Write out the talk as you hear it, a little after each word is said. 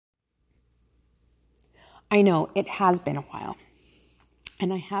I know it has been a while,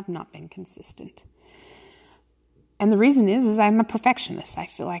 and I have not been consistent. And the reason is I'm a perfectionist. I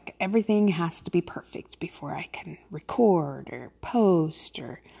feel like everything has to be perfect before I can record or post.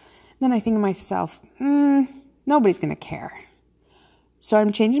 Or then I think to myself, nobody's going to care. So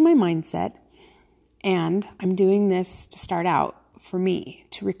I'm changing my mindset, and I'm doing this to start out for me,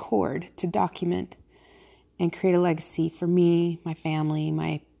 to record, to document, and create a legacy for me, my family,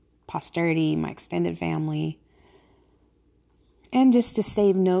 my posterity, my extended family. And just to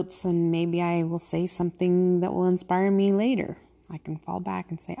save notes, and maybe I will say something that will inspire me later. I can fall back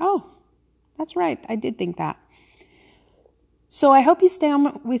and say, oh, that's right, I did think that. So I hope you stay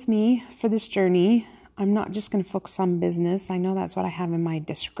on with me for this journey. I'm not just going to focus on business. I know that's what I have in my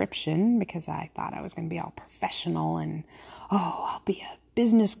description because I thought I was going to be all professional and, I'll be a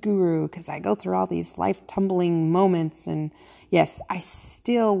business guru because I go through all these life-tumbling moments. And yes, I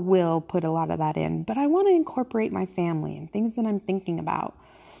still will put a lot of that in, but I want to incorporate my family and things that I'm thinking about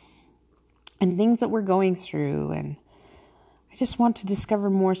and things that we're going through. And I just want to discover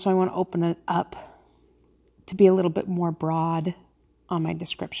more, so I want to open it up to be a little bit more broad on my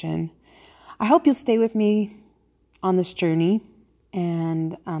description. I hope you'll stay with me on this journey,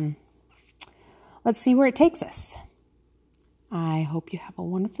 and let's see where it takes us. I hope you have a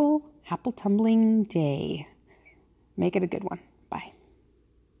wonderful, happy tumbling day. Make it a good one. Bye.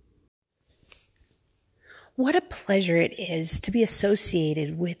 What a pleasure it is to be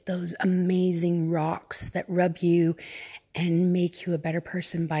associated with those amazing rocks that rub you and make you a better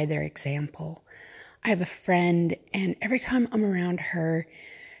person by their example. I have a friend, and every time I'm around her,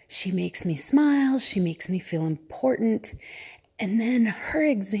 she makes me smile, she makes me feel important, and then her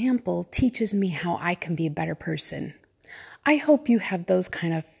example teaches me how I can be a better person. I hope you have those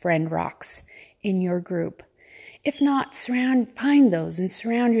kind of friend rocks in your group. If not, find those and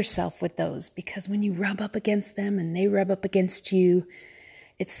surround yourself with those, because when you rub up against them and they rub up against you,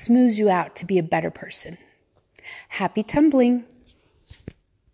 it smooths you out to be a better person. Happy tumbling!